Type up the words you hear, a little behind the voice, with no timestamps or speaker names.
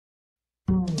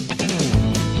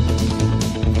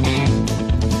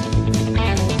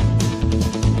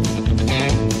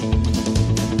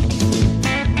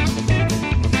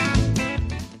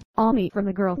Ami from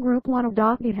the girl group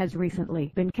Wannabe has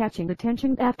recently been catching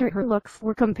attention after her looks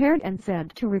were compared and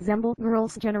said to resemble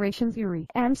girls' generation's Yuri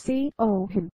and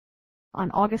Seohyun. On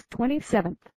August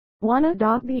 27,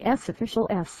 Wannabe's official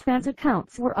fans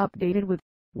accounts were updated with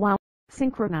 "Wow,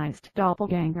 synchronized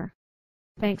doppelganger.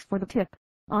 Thanks for the tip."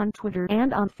 On Twitter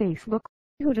and on Facebook,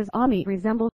 "Who does Ami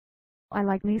resemble? I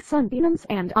like these sunbeams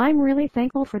and I'm really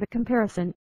thankful for the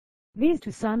comparison. These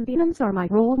two sunbeams are my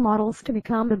role models to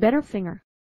become a better singer."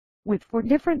 With 4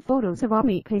 different photos of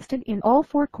Ami pasted in all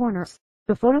 4 corners,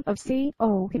 the photo of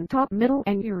Seohyun top middle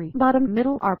and Yuri bottom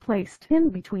middle are placed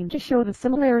in between to show the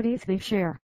similarities they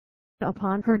share.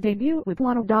 Upon her debut with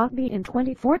Wannabe in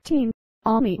 2014,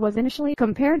 Ami was initially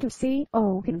compared to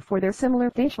Seohyun for their similar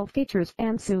facial features,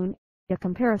 and soon, a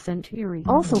comparison to Yuri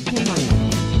also came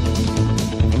up.